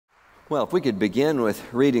Well, if we could begin with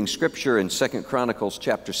reading Scripture in 2 Chronicles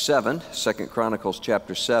chapter 7, 2 Chronicles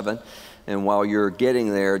chapter 7. And while you're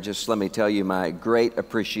getting there, just let me tell you my great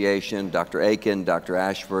appreciation, Dr. Aiken, Dr.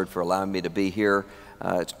 Ashford, for allowing me to be here.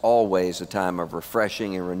 It's always a time of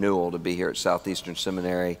refreshing and renewal to be here at Southeastern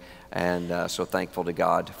Seminary, and so thankful to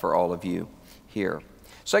God for all of you here.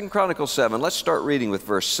 2 Chronicles 7, let's start reading with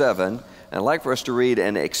verse 7. And I'd like for us to read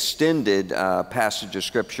an extended passage of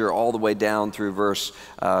Scripture all the way down through verse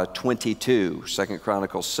 22, 2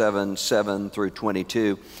 Chronicles 7, 7 through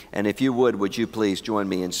 22. And if you would you please join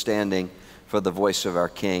me in standing for the voice of our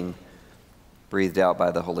King, breathed out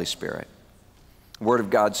by the Holy Spirit. The Word of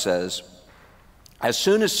God says, "As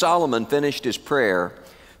soon as Solomon finished his prayer,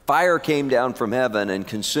 fire came down from heaven and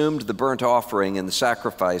consumed the burnt offering and the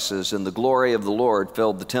sacrifices, and the glory of the Lord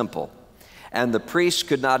filled the temple. And the priests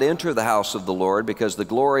could not enter the house of the Lord because the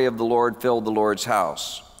glory of the Lord filled the Lord's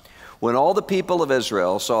house. When all the people of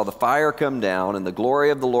Israel saw the fire come down and the glory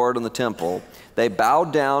of the Lord on the temple, they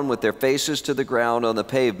bowed down with their faces to the ground on the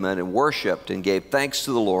pavement and worshiped and gave thanks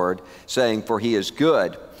to the Lord, saying, 'For he is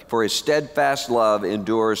good, for his steadfast love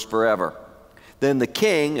endures forever.' Then the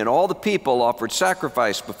king and all the people offered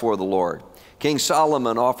sacrifice before the Lord. King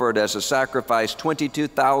Solomon offered as a sacrifice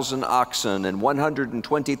 22,000 oxen and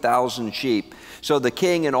 120,000 sheep. So the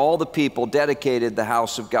king and all the people dedicated the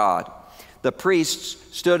house of God. The priests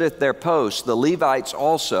stood at their posts, the Levites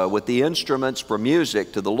also, with the instruments for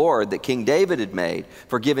music to the Lord that King David had made,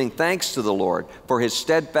 for giving thanks to the Lord, for his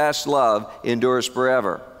steadfast love endures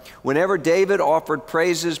forever. Whenever David offered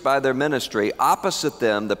praises by their ministry, opposite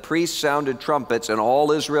them the priests sounded trumpets, and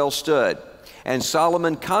all Israel stood. And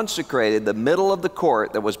Solomon consecrated the middle of the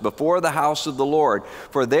court that was before the house of the Lord,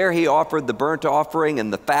 for there he offered the burnt offering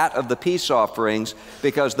and the fat of the peace offerings,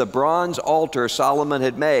 because the bronze altar Solomon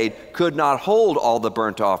had made could not hold all the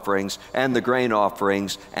burnt offerings and the grain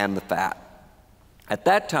offerings and the fat. At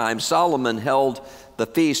that time Solomon held the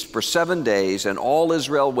feast for 7 days, and all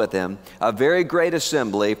Israel with him, a very great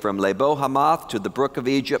assembly from Lebo Hamath to the brook of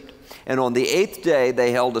Egypt. And on the 8th day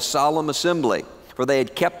they held a solemn assembly, for they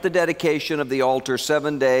had kept the dedication of the altar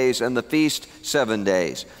 7 days and the feast 7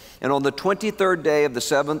 days. And on the 23rd day of the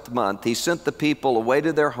 7th month, he sent the people away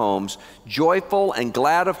to their homes, joyful and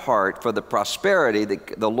glad of heart for the prosperity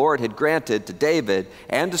that the Lord had granted to David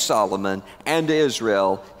and to Solomon and to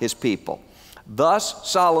Israel, his people. Thus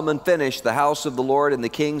Solomon finished the house of the Lord and the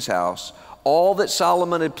king's house. All that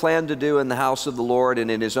Solomon had planned to do in the house of the Lord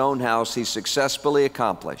and in his own house, he successfully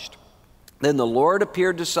accomplished. Then the Lord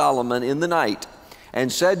appeared to Solomon in the night and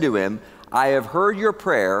said to him, 'I have heard your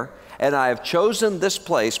prayer, and I have chosen this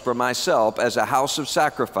place for myself as a house of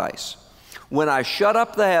sacrifice. When I shut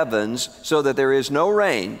up the heavens so that there is no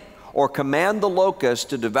rain, or command the locusts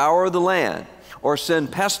to devour the land, or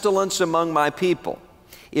send pestilence among my people,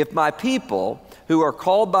 if my people, who are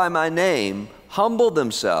called by my name, humble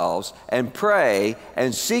themselves and pray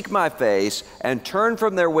and seek my face and turn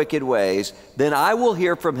from their wicked ways, then I will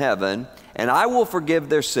hear from heaven, and I will forgive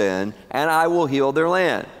their sin, and I will heal their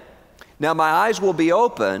land. Now my eyes will be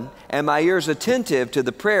open and my ears attentive to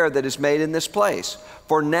the prayer that is made in this place.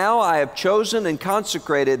 For now I have chosen and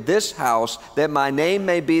consecrated this house that my name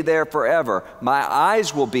may be there forever. My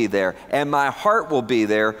eyes will be there, and my heart will be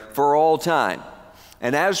there for all time.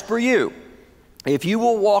 And as for you, if you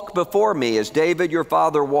will walk before me as David your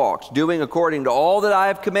father walked, doing according to all that I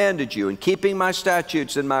have commanded you and keeping my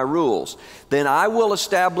statutes and my rules, then I will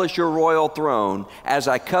establish your royal throne as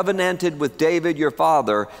I covenanted with David your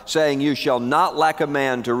father, saying, you shall not lack a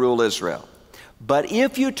man to rule Israel. But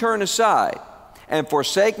if you turn aside and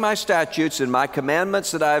forsake my statutes and my commandments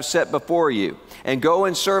that I have set before you, and go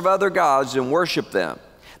and serve other gods and worship them,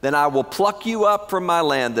 then I will pluck you up from my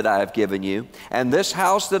land that I have given you, and this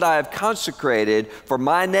house that I have consecrated for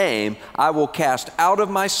my name I will cast out of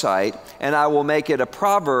my sight, and I will make it a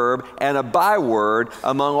proverb and a byword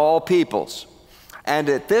among all peoples. And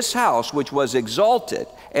at this house which was exalted,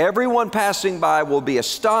 everyone passing by will be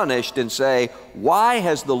astonished and say, why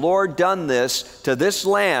has the Lord done this to this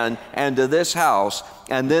land and to this house?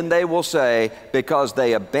 And then they will say, because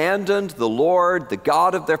they abandoned the Lord, the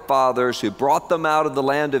God of their fathers, who brought them out of the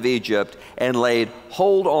land of Egypt, and laid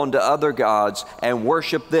hold on to other gods and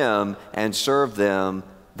worshiped them and served them.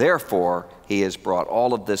 Therefore, he has brought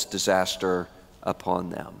all of this disaster upon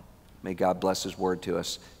them. May God bless his word to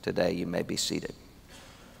us today. You may be seated.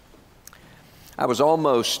 I was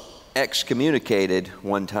almost excommunicated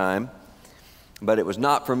one time, but it was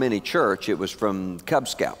not from any church. It was from Cub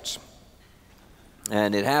Scouts.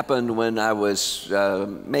 And it happened when I was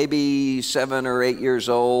maybe 7 or 8 years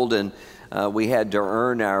old, and we had to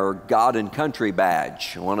earn our God and Country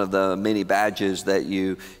badge, one of the many badges that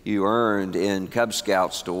you earned in Cub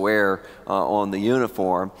Scouts to wear on the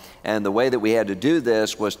uniform. And the way that we had to do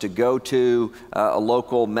this was to go to a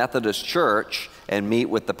local Methodist church and meet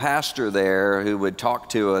with the pastor there, who would talk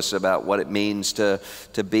to us about what it means to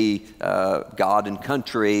be God and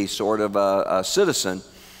country sort of a citizen.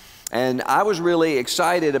 And I was really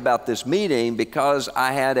excited about this meeting because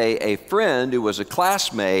I had a friend who was a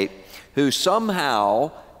classmate who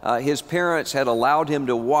somehow his parents had allowed him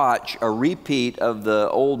to watch a repeat of the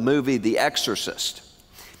old movie The Exorcist.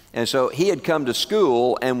 And so he had come to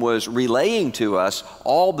school and was relaying to us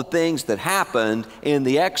all the things that happened in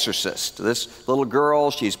The Exorcist. This little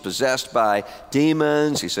girl, she's possessed by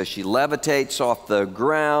demons. He says she levitates off the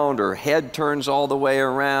ground. Her head turns all the way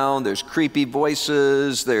around. There's creepy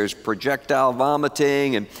voices. There's projectile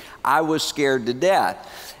vomiting. And I was scared to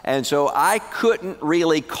death. And so I couldn't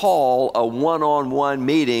really call a one-on-one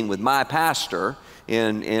meeting with my pastor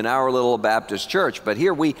in our little Baptist church. But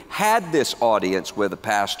here we had this audience with a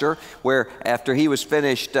pastor where after he was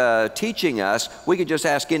finished teaching us, we could just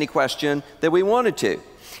ask any question that we wanted to.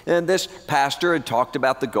 And this pastor had talked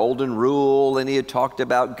about the golden rule, and he had talked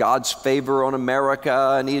about God's favor on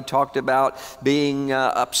America, and he had talked about being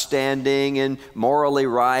upstanding and morally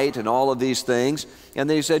right and all of these things. And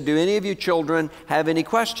then he said, do any of you children have any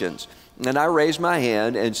questions? And I raised my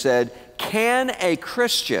hand and said, can a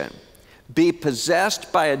Christian be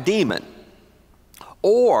possessed by a demon,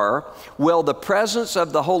 or will the presence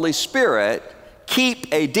of the Holy Spirit keep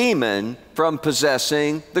a demon from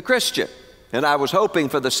possessing the Christian? And I was hoping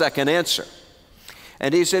for the second answer.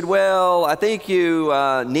 And he said, well, I think you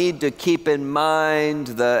need to keep in mind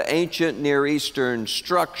the ancient Near Eastern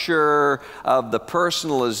structure of the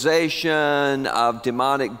personalization of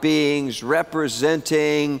demonic beings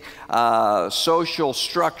representing social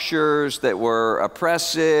structures that were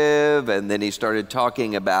oppressive. And then he started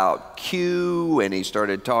talking about Q, and he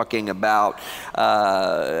started talking about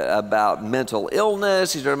mental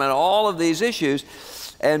illness. He started about all of these issues.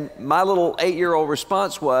 And my little 8-year-old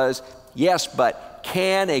response was, yes, but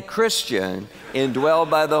can a Christian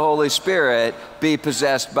indwelled by the Holy Spirit be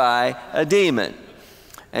possessed by a demon?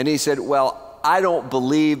 And he said, well, I don't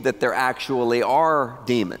believe that there actually are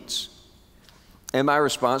demons. And my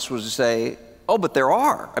response was to say, oh, but there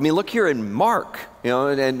are. I mean, look here in Mark,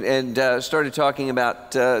 and started talking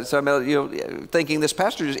about, thinking this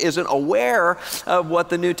pastor just isn't aware of what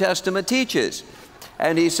the New Testament teaches.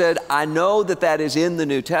 And he said, I know that that is in the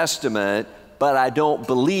New Testament, but I don't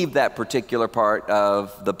believe that particular part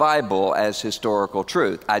of the Bible as historical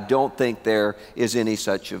truth. I don't think there is any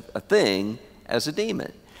such a thing as a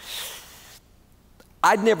demon.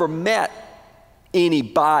 I'd never met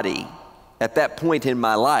anybody at that point in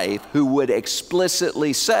my life who would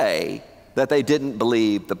explicitly say that they didn't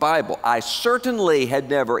believe the Bible. I certainly had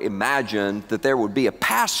never imagined that there would be a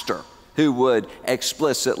pastor who would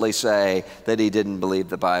explicitly say that he didn't believe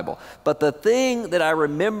the Bible. But the thing that I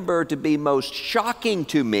remember to be most shocking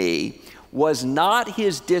to me was not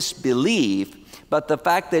his disbelief, but the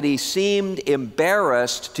fact that he seemed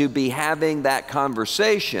embarrassed to be having that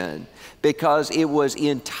conversation because it was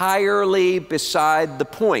entirely beside the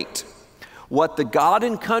point. What the God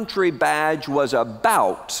and Country badge was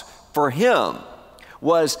about for him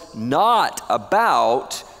was not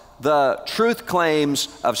about the truth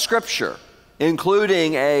claims of Scripture,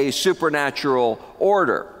 including a supernatural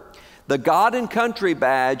order. The God and Country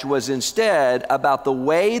badge was instead about the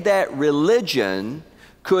way that religion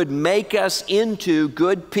could make us into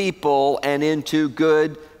good people and into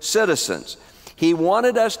good citizens. He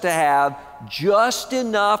wanted us to have just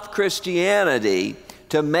enough Christianity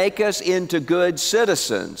to make us into good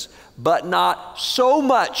citizens, but not so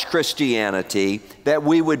much Christianity that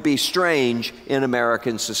we would be strange in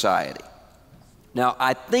American society. Now,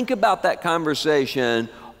 I think about that conversation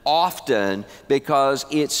often because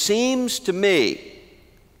it seems to me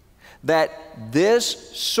that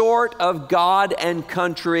this sort of God and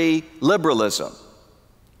country liberalism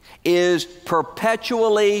is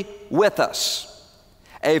perpetually with us.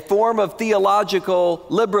 A form of theological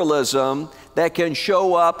liberalism that can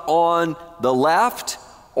show up on the left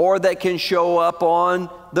or that can show up on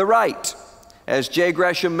the right. As J.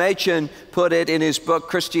 Gresham Machen put it in his book,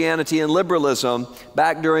 Christianity and Liberalism,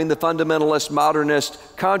 back during the fundamentalist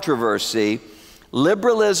modernist controversy,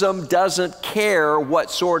 liberalism doesn't care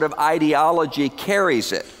what sort of ideology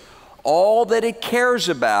carries it. All that it cares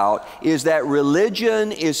about is that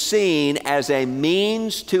religion is seen as a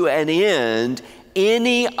means to an end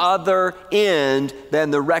any other end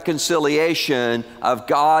than the reconciliation of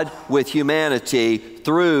God with humanity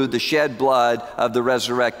through the shed blood of the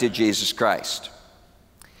resurrected Jesus Christ.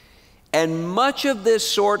 And much of this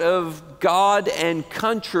sort of God and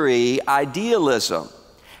country idealism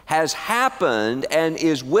has happened and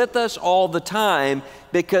is with us all the time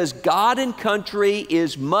because God and country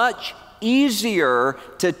is much easier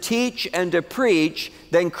to teach and to preach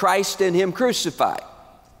than Christ and Him crucified.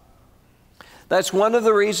 That's one of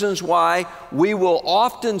the reasons why we will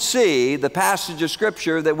often see the passage of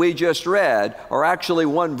Scripture that we just read, or actually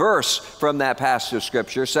one verse from that passage of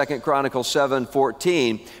Scripture, 2 Chronicles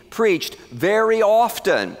 7:14, preached very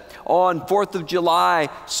often on 4th of July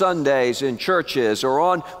Sundays in churches, or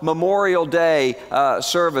on Memorial Day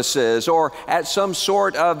services, or at some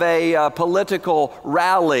sort of a political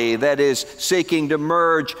rally that is seeking to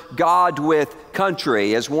merge God with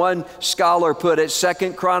country. As one scholar put it,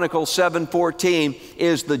 2 Chronicles 7:14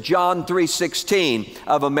 is the John 3:16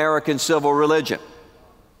 of American civil religion.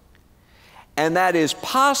 And that is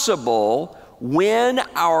possible when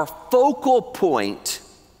our focal point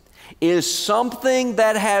is something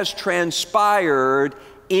that has transpired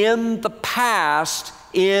in the past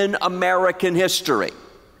in American history.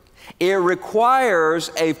 It requires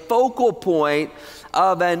a focal point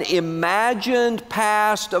of an imagined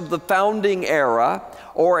past of the founding era,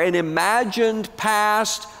 or an imagined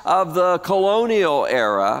past of the colonial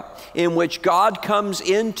era, in which God comes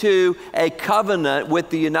into a covenant with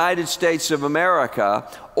the United States of America,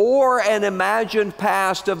 or an imagined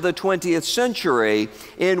past of the 20th century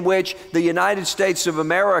in which the United States of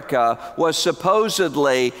America was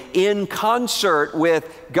supposedly in concert with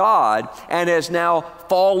God and has now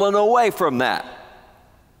fallen away from that.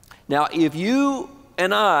 Now, if you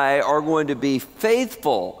and I are going to be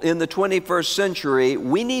faithful in the 21st century,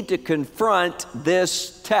 we need to confront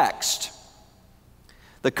this text.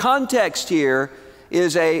 The context here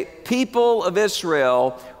is a people of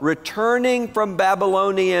Israel returning from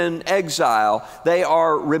Babylonian exile. They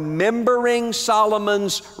are remembering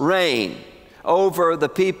Solomon's reign over the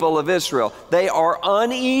people of Israel. They are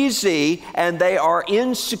uneasy and they are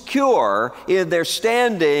insecure in their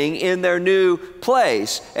standing in their new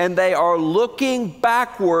place. And they are looking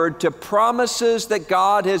backward to promises that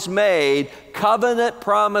God has made, covenant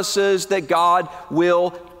promises that God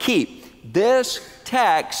will keep. This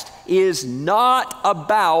text is not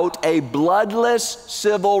about a bloodless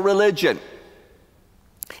civil religion.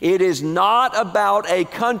 It is not about a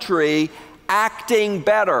country acting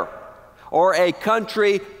better, or a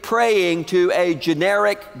country praying to a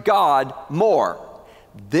generic God more.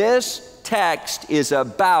 This text is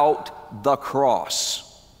about the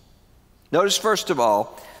cross. Notice, first of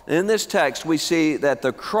all, in this text we see that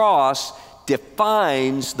the cross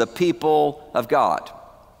defines the people of God.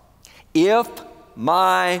 If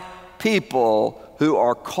my people who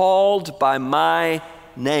are called by my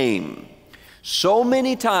name. So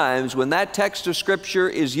many times when that text of Scripture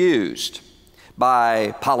is used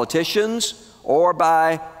by politicians or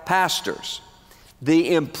by pastors,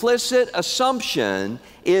 the implicit assumption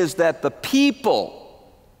is that the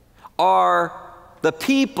people are the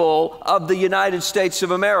people of the United States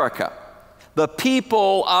of America, the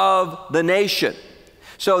people of the nation.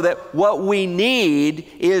 So that what we need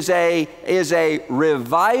is a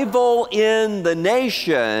revival in the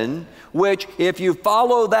nation, which, if you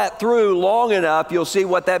follow that through long enough, you'll see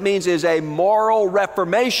what that means is a moral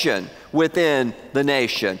reformation within the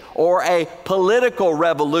nation, or a political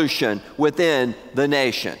revolution within the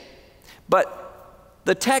nation. But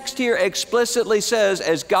the text here explicitly says,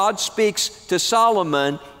 as God speaks to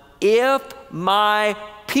Solomon, if my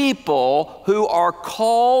people who are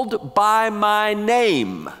called by my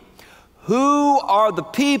name. Who are the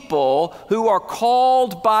people who are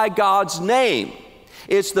called by God's name?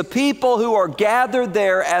 It's the people who are gathered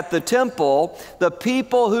there at the temple, the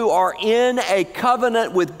people who are in a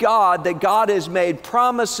covenant with God that God has made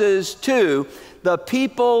promises to, the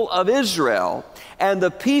people of Israel. And the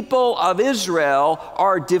people of Israel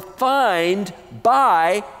are defined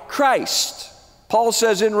by Christ. Paul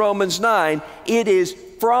says in Romans 9, it is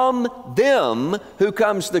from them who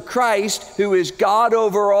comes the Christ, who is God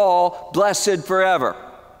over all, blessed forever.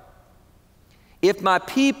 If my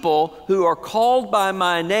people who are called by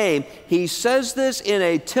my name, he says this in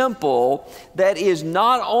a temple that is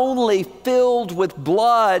not only filled with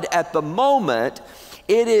blood at the moment,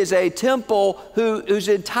 it is a temple whose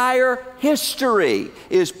entire history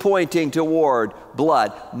is pointing toward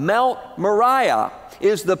blood. Mount Moriah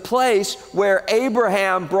is the place where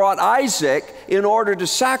Abraham brought Isaac in order to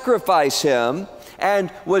sacrifice him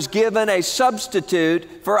and was given a substitute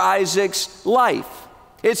for Isaac's life.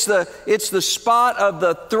 It's the spot of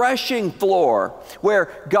the threshing floor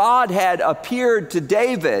where God had appeared to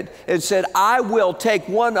David and said, I will take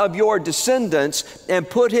one of your descendants and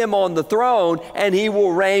put him on the throne, and he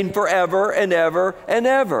will reign forever and ever and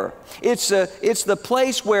ever. It's the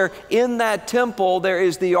place where in that temple there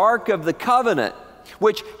is the Ark of the Covenant,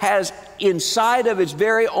 which has inside of its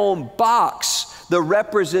very own box the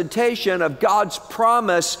representation of God's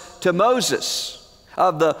promise to Moses,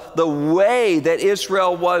 of the way that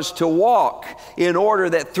Israel was to walk in order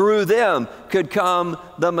that through them could come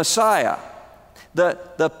the Messiah.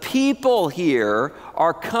 The people here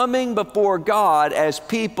are coming before God as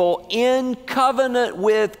people in covenant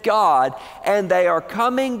with God, and they are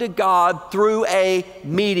coming to God through a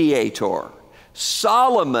mediator.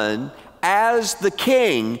 Solomon, as the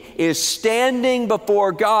king, is standing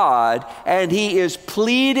before God, and he is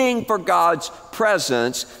pleading for God's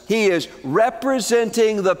presence. He is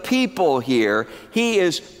representing the people here. He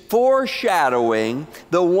is foreshadowing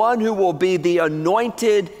the one who will be the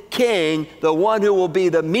anointed king, the one who will be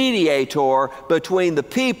the mediator between the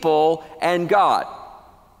people and God.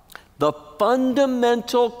 The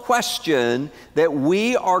fundamental question that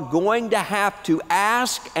we are going to have to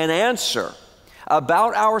ask and answer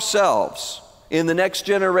about ourselves in the next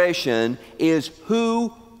generation is,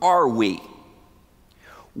 who are we?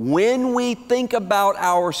 When we think about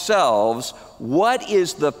ourselves, what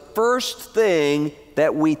is the first thing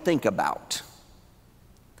that we think about?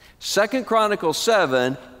 2 Chronicles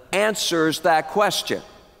 7 answers that question.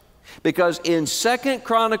 Because in 2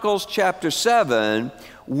 Chronicles chapter 7,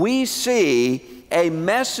 we see a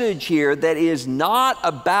message here that is not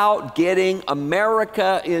about getting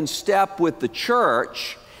America in step with the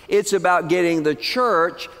church. It's about getting the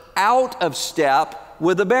church out of step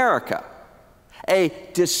with America. A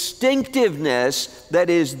distinctiveness that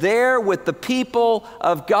is there with the people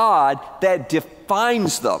of God that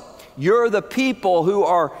defines them. You're the people who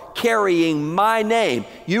are carrying my name.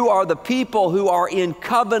 You are the people who are in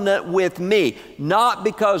covenant with me, not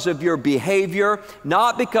because of your behavior,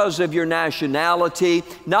 not because of your nationality,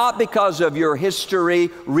 not because of your history,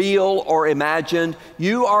 real or imagined.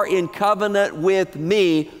 You are in covenant with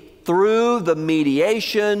me through the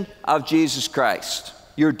mediation of Jesus Christ.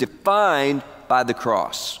 You're defined by the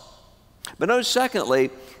cross. But notice,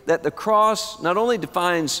 secondly, that the cross not only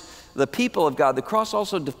defines the people of God, the cross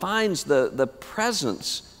also defines the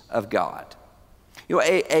presence of God. You know,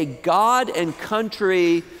 a God and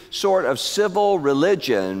country sort of civil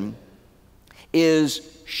religion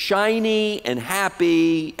is shiny and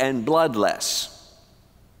happy and bloodless.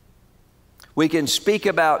 We can speak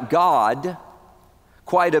about God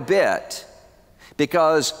quite a bit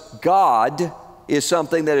because God is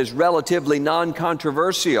something that is relatively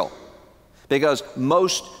non-controversial, because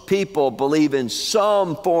most people believe in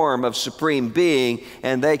some form of supreme being,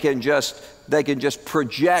 and they can just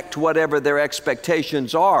project whatever their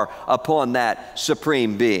expectations are upon that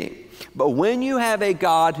supreme being. But when you have a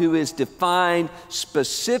God who is defined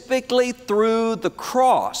specifically through the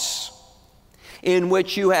cross, in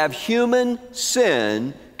which you have human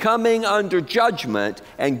sin coming under judgment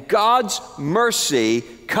and God's mercy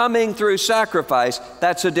coming through sacrifice,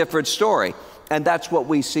 that's a different story. And that's what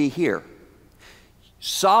we see here.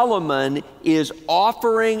 Solomon is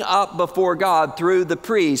offering up before God through the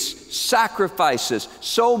priests sacrifices,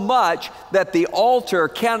 so much that the altar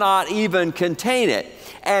cannot even contain it.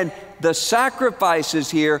 And the sacrifices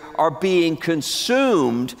here are being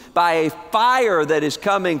consumed by a fire that is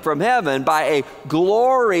coming from heaven, by a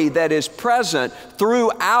glory that is present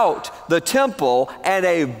throughout the temple, and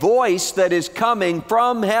a voice that is coming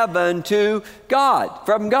from heaven to God,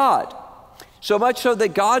 from God. So much so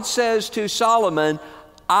that God says to Solomon,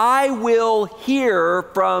 I will hear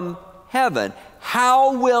from heaven.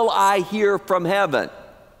 How will I hear from heaven?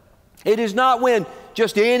 It is not when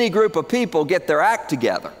just any group of people get their act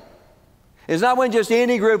together. It's not when just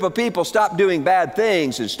any group of people stop doing bad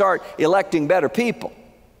things and start electing better people.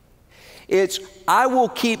 It's, I will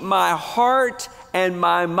keep my heart and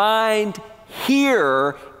my mind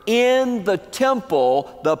here in the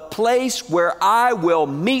temple, the place where I will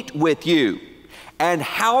meet with you. And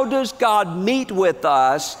how does God meet with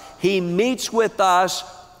us? He meets with us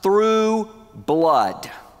through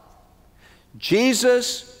blood.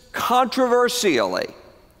 Jesus controversially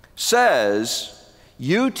says,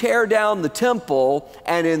 you tear down the temple,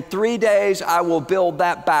 and in 3 days I will build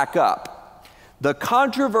that back up. The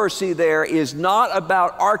controversy there is not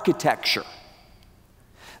about architecture.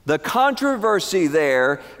 The controversy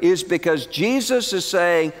there is because Jesus is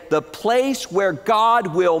saying the place where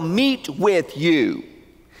God will meet with you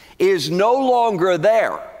is no longer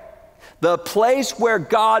there. The place where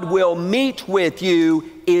God will meet with you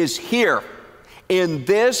is here, in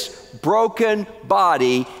this broken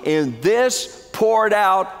body, in this poured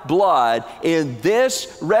out blood, in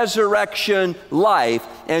this resurrection life.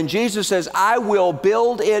 And Jesus says, I will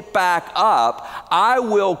build it back up. I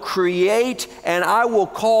will create and I will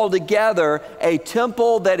call together a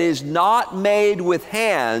temple that is not made with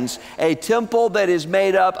hands, a temple that is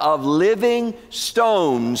made up of living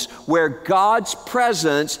stones where God's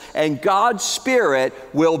presence and God's Spirit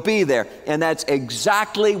will be there. And that's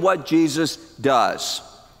exactly what Jesus does.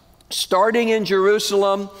 Starting in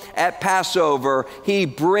Jerusalem at Passover, he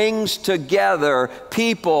brings together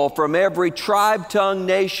people from every tribe, tongue,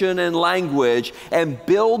 nation, and language and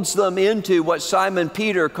builds them into what Simon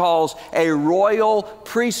Peter calls a royal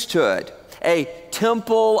priesthood, a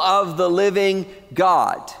temple of the living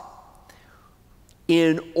God.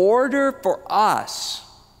 In order for us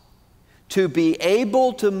to be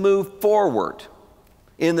able to move forward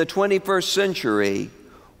in the 21st century,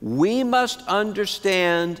 we must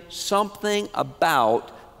understand something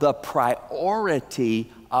about the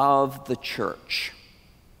priority of the church.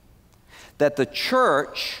 That the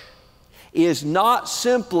church is not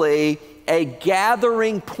simply a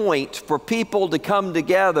gathering point for people to come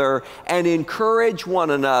together and encourage one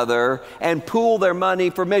another and pool their money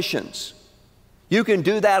for missions. You can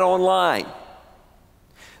do that online.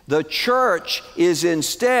 The church is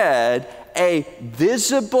instead a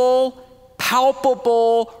visible,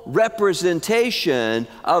 palpable representation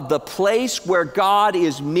of the place where God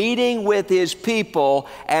is meeting with His people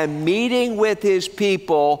and meeting with His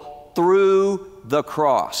people through the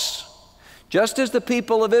cross. Just as the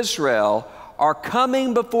people of Israel are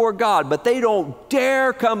coming before God, but they don't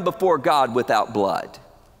dare come before God without blood.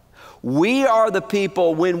 We are the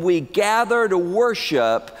people, when we gather to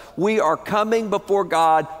worship, we are coming before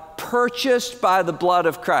God purchased by the blood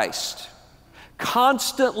of Christ.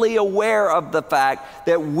 Constantly aware of the fact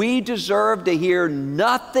that we deserve to hear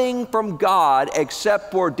nothing from God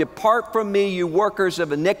except for "Depart from me, you workers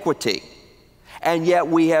of iniquity." And yet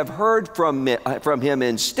we have heard from Him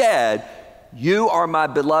instead, "You are my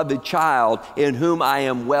beloved child in whom I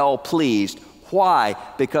am well pleased." Why?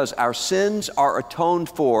 Because our sins are atoned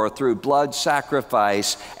for through blood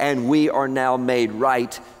sacrifice, and we are now made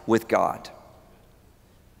right with God.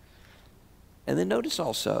 And then notice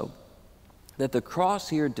also that the cross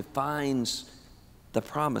here defines the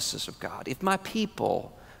promises of God. If my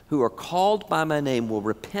people who are called by my name will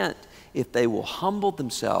repent, if they will humble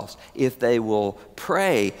themselves, if they will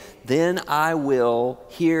pray, then I will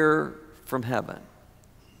hear from heaven.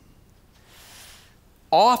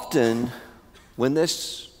 Often, when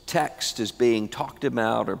this text is being talked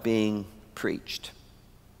about or being preached,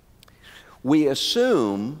 we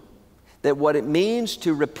assume that what it means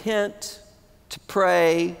to repent, to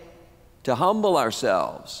pray, to humble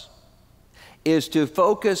ourselves is to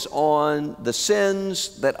focus on the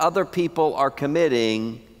sins that other people are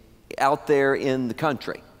committing out there in the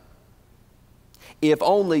country. If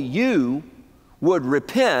only you would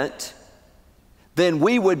repent, then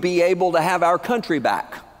we would be able to have our country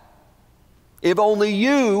back. If only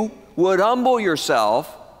you would humble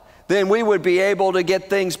yourself, then we would be able to get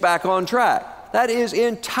things back on track. That is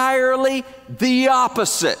entirely the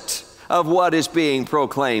opposite of what is being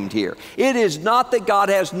proclaimed here. It is not that God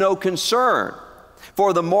has no concern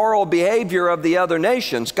for the moral behavior of the other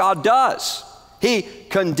nations. God does. He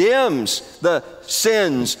condemns the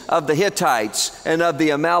sins of the Hittites and of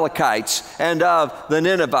the Amalekites and of the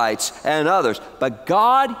Ninevites and others. But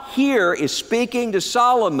God here is speaking to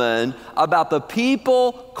Solomon about the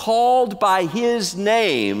people called by his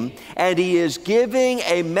name, and he is giving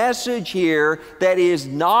a message here that is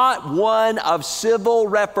not one of civil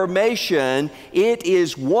reformation. It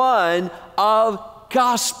is one of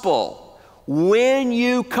gospel. When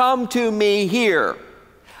you come to me here,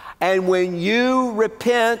 and when you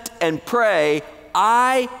repent and pray,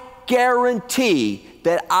 I guarantee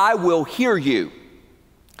that I will hear you.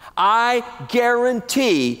 I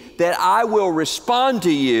guarantee that I will respond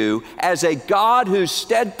to you as a God whose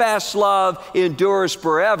steadfast love endures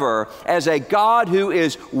forever, as a God who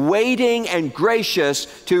is waiting and gracious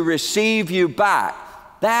to receive you back.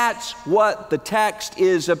 That's what the text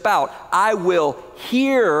is about. I will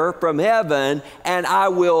hear from heaven and I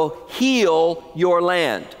will heal your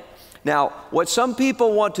land. Now, what some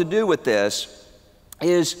people want to do with this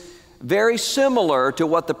is very similar to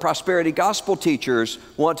what the prosperity gospel teachers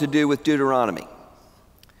want to do with Deuteronomy.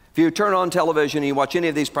 If you turn on television and you watch any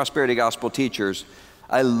of these prosperity gospel teachers,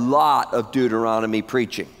 a lot of Deuteronomy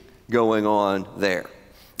preaching going on there.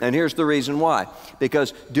 And here's the reason why.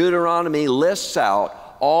 Because Deuteronomy lists out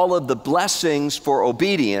all of the blessings for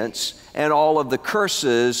obedience and all of the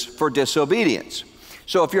curses for disobedience.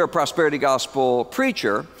 So if you're a prosperity gospel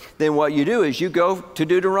preacher, then what you do is you go to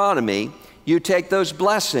Deuteronomy, you take those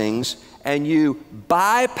blessings, and you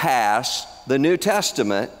bypass the New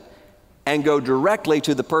Testament and go directly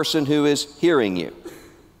to the person who is hearing you.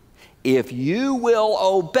 If you will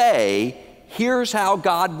obey, here's how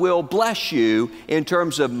God will bless you in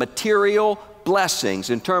terms of material blessings,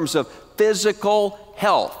 in terms of physical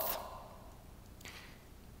health.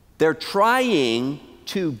 They're trying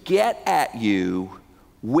to get at you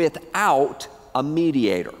without a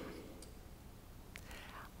mediator.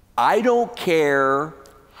 I don't care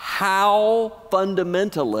how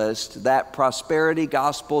fundamentalist that prosperity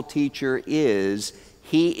gospel teacher is,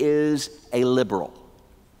 he is a liberal.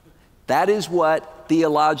 That is what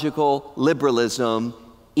theological liberalism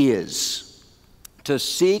is, to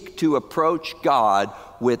seek to approach God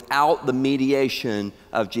without the mediation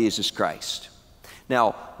of Jesus Christ.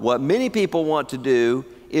 Now, what many people want to do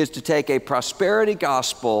is to take a prosperity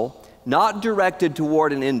gospel not directed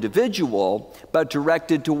toward an individual, but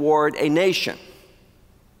directed toward a nation.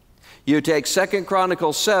 You take 2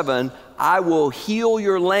 Chronicles 7, I will heal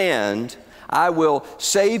your land, I will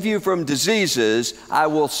save you from diseases, I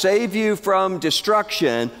will save you from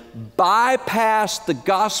destruction, bypass the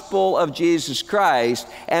gospel of Jesus Christ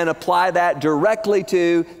and apply that directly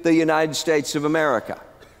to the United States of America.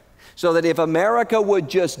 So that if America would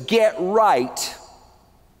just get right,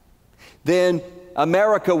 then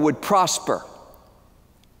America would prosper.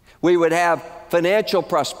 We would have financial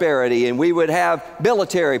prosperity, and we would have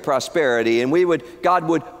military prosperity, and God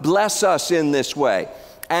would bless us in this way.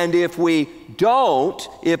 And if we don't,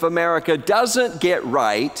 if America doesn't get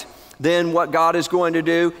right, then what God is going to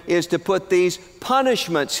do is to put these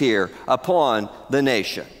punishments here upon the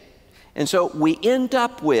nation. And so we end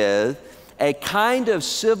up with a kind of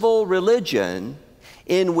civil religion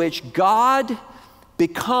in which God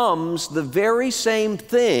becomes the very same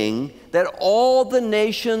thing that all the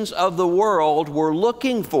nations of the world were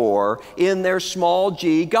looking for in their small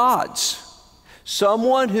g gods.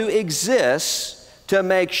 Someone who exists to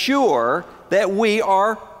make sure that we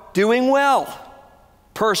are doing well,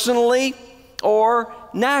 personally or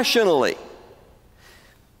nationally.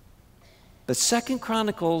 But 2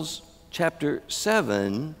 Chronicles chapter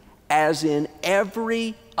 7, as in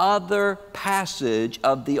every other passage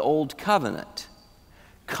of the Old Covenant,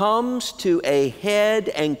 comes to a head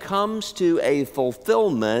and comes to a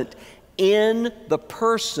fulfillment in the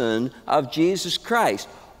person of Jesus Christ.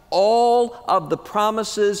 All of the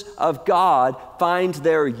promises of God find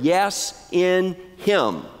their yes in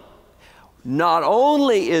Him. Not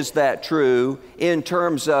only is that true in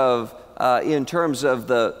terms of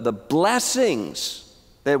the blessings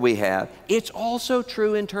that we have, it's also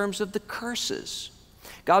true in terms of the curses.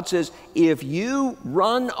 God says, if you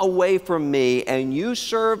run away from me and you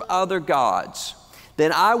serve other gods,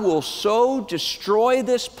 then I will so destroy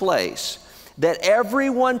this place that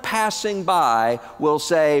everyone passing by will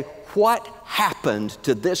say, what happened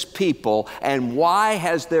to this people and why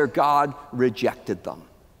has their God rejected them?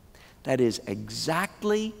 That is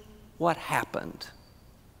exactly what happened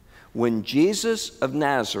when Jesus of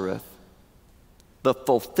Nazareth, the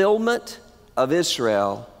fulfillment of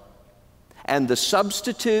Israel, and the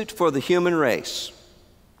substitute for the human race,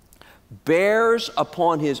 bears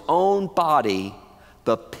upon His own body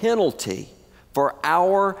the penalty for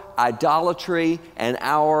our idolatry and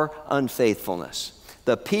our unfaithfulness.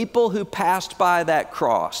 The people who passed by that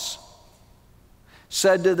cross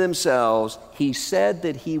said to themselves, He said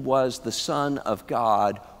that He was the Son of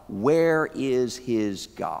God. Where is His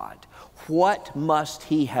God? What must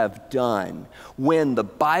He have done when the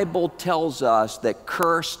Bible tells us that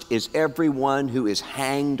cursed is everyone who is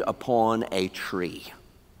hanged upon a tree?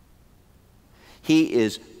 He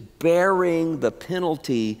is bearing the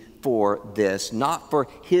penalty for this, not for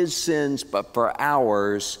His sins, but for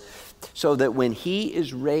ours, so that when He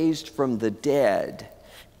is raised from the dead,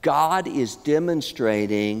 God is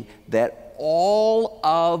demonstrating that all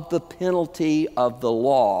of the penalty of the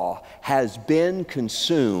law has been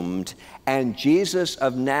consumed, and Jesus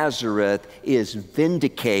of Nazareth is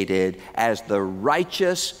vindicated as the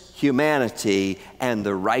righteous humanity and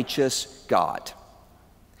the righteous God.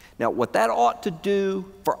 Now, what that ought to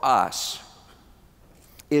do for us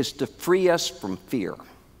is to free us from fear.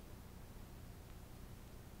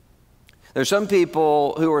 There are some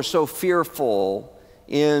people who are so fearful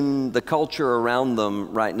in the culture around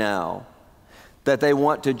them right now that they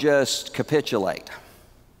want to just capitulate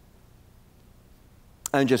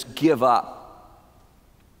and just give up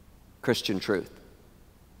Christian truth.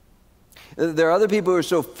 There are other people who are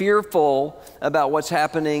so fearful about what's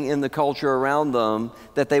happening in the culture around them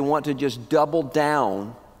that they want to just double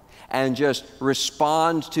down and just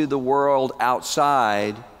respond to the world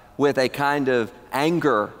outside with a kind of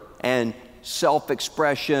anger and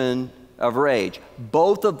self-expression of rage.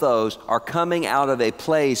 Both of those are coming out of a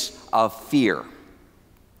place of fear.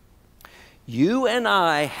 You and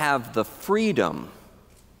I have the freedom,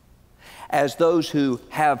 as those who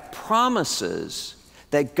have promises,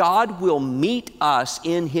 that God will meet us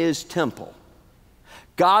in His temple.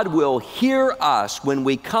 God will hear us when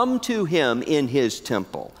we come to Him in His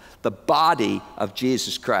temple, the body of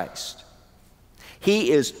Jesus Christ.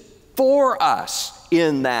 He is for us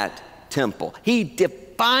in that temple. He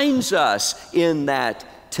defines us in that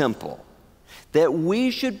temple. That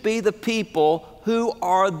we should be the people who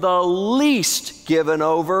are the least given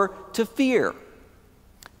over to fear,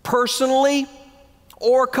 personally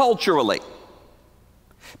or culturally.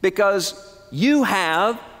 Because you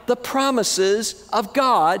have the promises of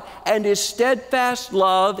God, and His steadfast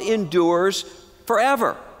love endures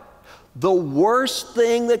forever. The worst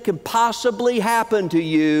thing that could possibly happen to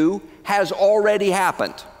you has already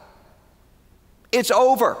happened. It's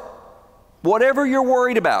over. Whatever you're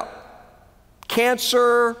worried about,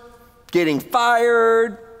 cancer, getting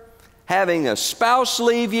fired, having a spouse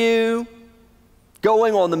leave you,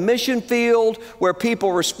 going on the mission field where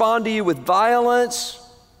people respond to you with violence,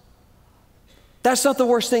 that's not the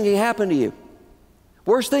worst thing that can happen to you.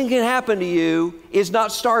 Worst thing that can happen to you is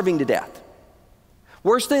not starving to death.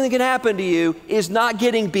 Worst thing that can happen to you is not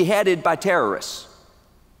getting beheaded by terrorists.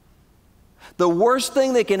 The worst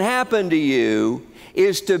thing that can happen to you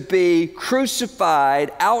is to be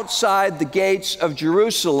crucified outside the gates of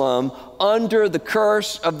Jerusalem under the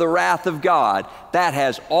curse of the wrath of God. That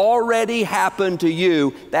has already happened to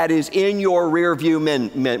you. That is in your rearview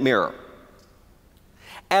mirror.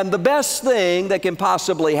 And the best thing that can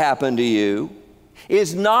possibly happen to you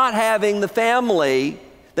is not having the family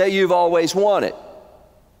that you've always wanted.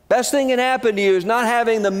 Best thing that can happen to you is not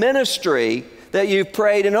having the ministry that you've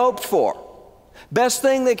prayed and hoped for. Best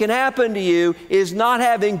thing that can happen to you is not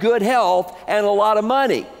having good health and a lot of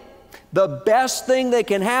money. The best thing that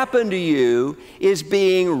can happen to you is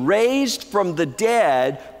being raised from the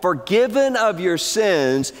dead, forgiven of your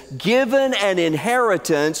sins, given an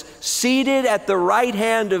inheritance, seated at the right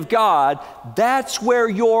hand of God. That's where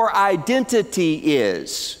your identity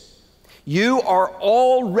is. You are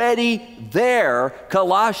already there,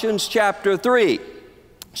 Colossians chapter 3.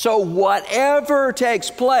 So whatever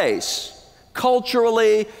takes place,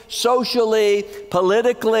 culturally, socially,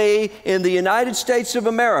 politically, in the United States of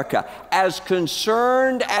America, as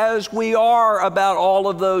concerned as we are about all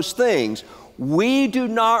of those things, we do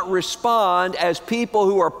not respond as people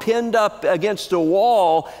who are pinned up against a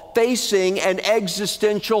wall facing an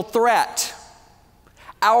existential threat.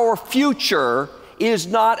 Our future is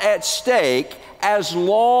not at stake as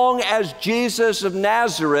long as Jesus of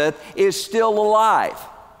Nazareth is still alive.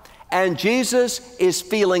 And Jesus is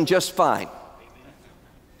feeling just fine.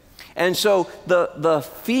 And so the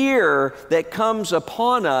fear that comes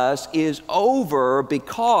upon us is over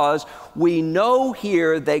because we know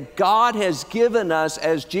here that God has given us,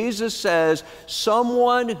 as Jesus says,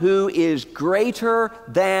 someone who is greater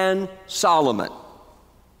than Solomon.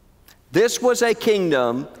 This was a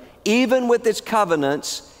kingdom, even with its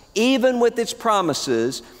covenants, even with its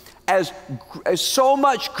promises, as so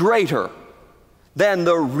much greater than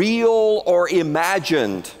the real or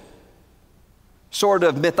imagined sort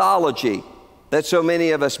of mythology that so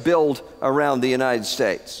many of us build around the United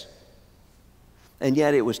States. And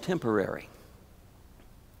yet it was temporary.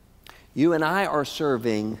 You and I are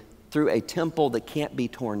serving through a temple that can't be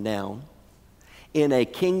torn down, in a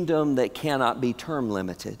kingdom that cannot be term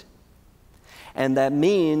limited. And that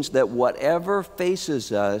means that whatever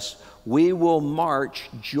faces us, we will march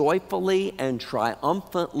joyfully and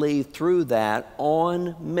triumphantly through that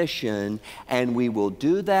on mission, and we will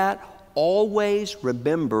do that always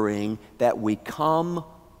remembering that we come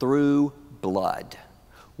through blood.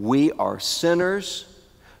 We are sinners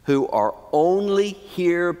who are only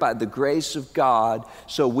here by the grace of God,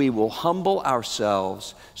 so we will humble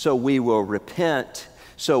ourselves, so we will repent,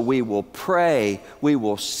 so we will pray, we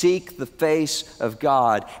will seek the face of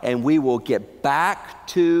God, and we will get back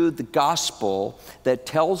to the gospel that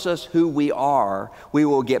tells us who we are. We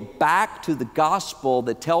will get back to the gospel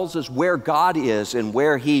that tells us where God is and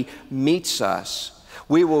where He meets us.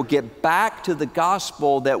 We will get back to the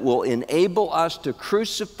gospel that will enable us to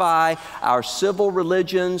crucify our civil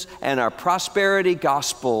religions and our prosperity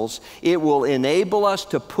gospels. It will enable us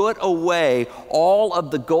to put away all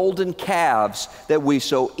of the golden calves that we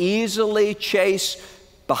so easily chase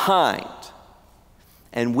behind.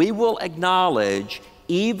 And we will acknowledge,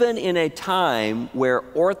 even in a time where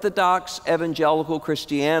Orthodox evangelical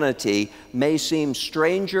Christianity may seem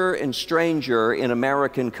stranger and stranger in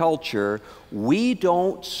American culture, we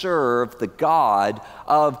don't serve the God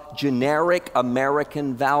of generic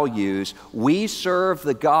American values. We serve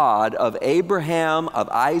the God of Abraham, of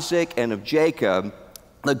Isaac, and of Jacob,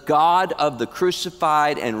 the God of the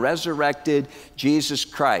crucified and resurrected Jesus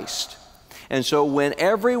Christ. And so when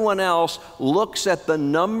everyone else looks at the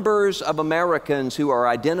numbers of Americans who are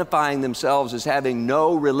identifying themselves as having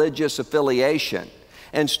no religious affiliation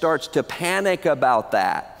and starts to panic about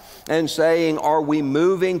that and saying, are we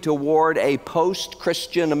moving toward a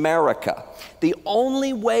post-Christian America? The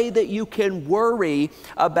only way that you can worry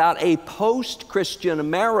about a post-Christian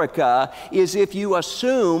America is if you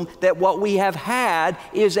assume that what we have had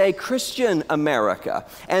is a Christian America.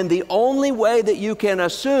 And the only way that you can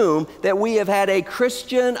assume that we have had a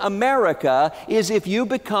Christian America is if you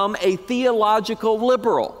become a theological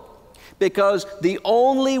liberal. Because the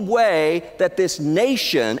only way that this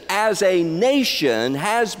nation, as a nation,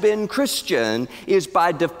 has been Christian is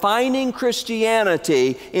by defining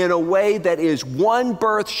Christianity in a way that is one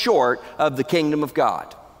birth short of the kingdom of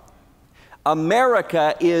God.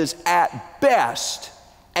 America is at best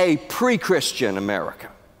a pre-Christian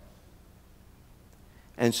America.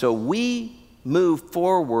 And so we move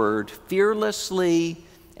forward fearlessly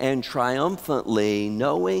and triumphantly,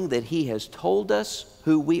 knowing that He has told us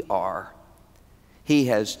who we are. He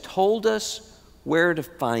has told us where to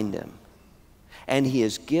find Him. And He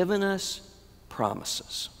has given us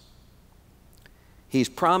promises. He's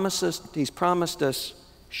promised us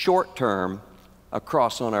short term a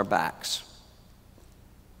cross on our backs.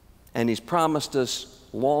 And He's promised us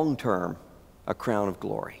long term a crown of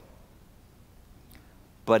glory.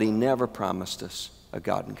 But He never promised us a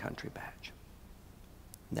God and country badge.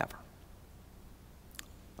 Never.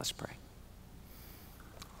 Let's pray.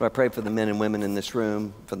 Lord, I pray for the men and women in this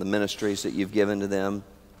room, for the ministries that you've given to them,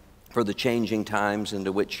 for the changing times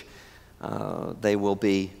into which they will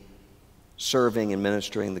be serving and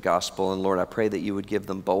ministering the gospel. And Lord, I pray that you would give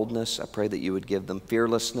them boldness. I pray that you would give them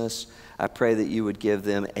fearlessness. I pray that you would give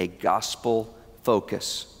them a gospel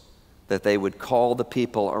focus, that they would call the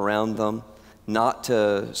people around them not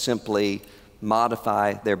to simply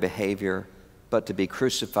modify their behavior, but to be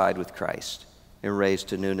crucified with Christ and raised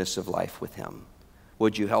to newness of life with Him.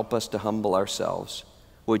 Would you help us to humble ourselves?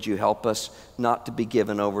 Would you help us not to be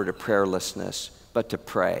given over to prayerlessness, but to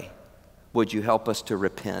pray? Would you help us to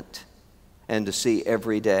repent and to see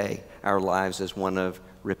every day our lives as one of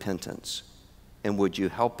repentance? And would you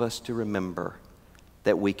help us to remember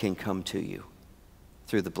that we can come to you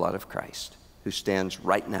through the blood of Christ, who stands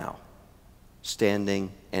right now,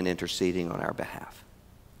 standing and interceding on our behalf.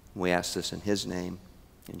 We ask this in His name,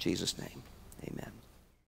 in Jesus' name, amen.